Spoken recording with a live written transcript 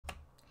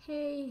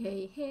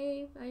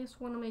Hey, I just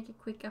want to make a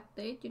quick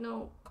update. You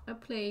know, I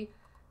play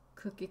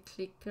Cookie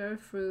Clicker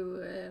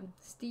through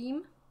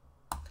Steam,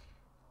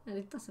 and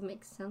it doesn't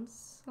make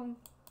sense.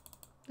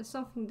 There's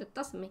something that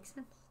doesn't make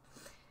sense.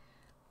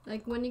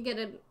 Like when you get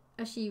an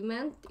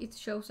achievement, it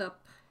shows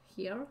up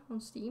here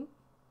on Steam,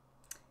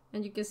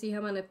 and you can see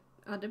how many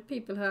other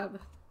people have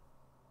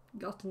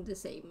gotten the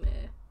same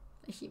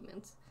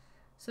achievements.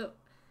 So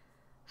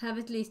have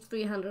at least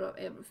 300 of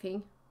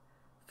everything.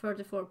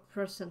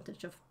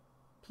 34% of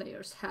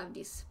players have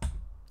this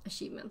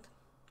achievement,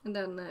 and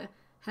then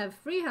have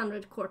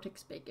 300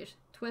 Cortex bakers.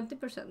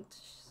 20%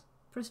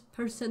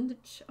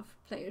 percentage of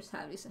players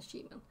have this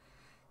achievement.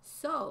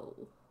 So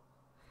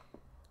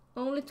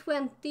only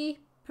 20%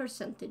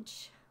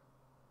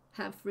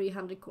 have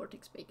 300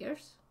 Cortex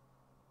bakers.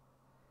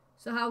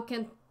 So how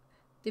can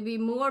there be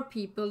more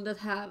people that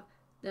have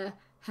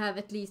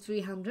at least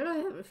 300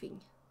 of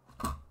everything?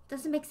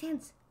 Doesn't make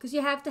sense, because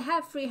you have to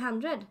have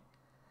 300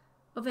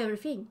 of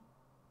everything,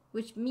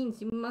 which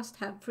means you must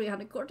have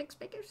 300 Cortex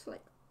bakers.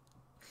 Like,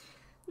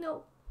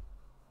 no,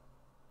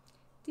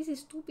 this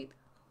is stupid.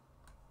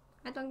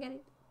 I don't get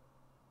it.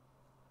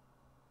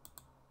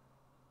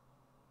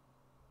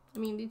 I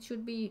mean, it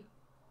should be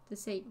the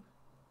same.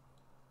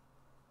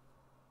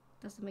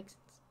 Doesn't make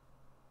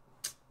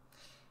sense.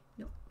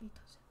 No, it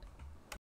doesn't.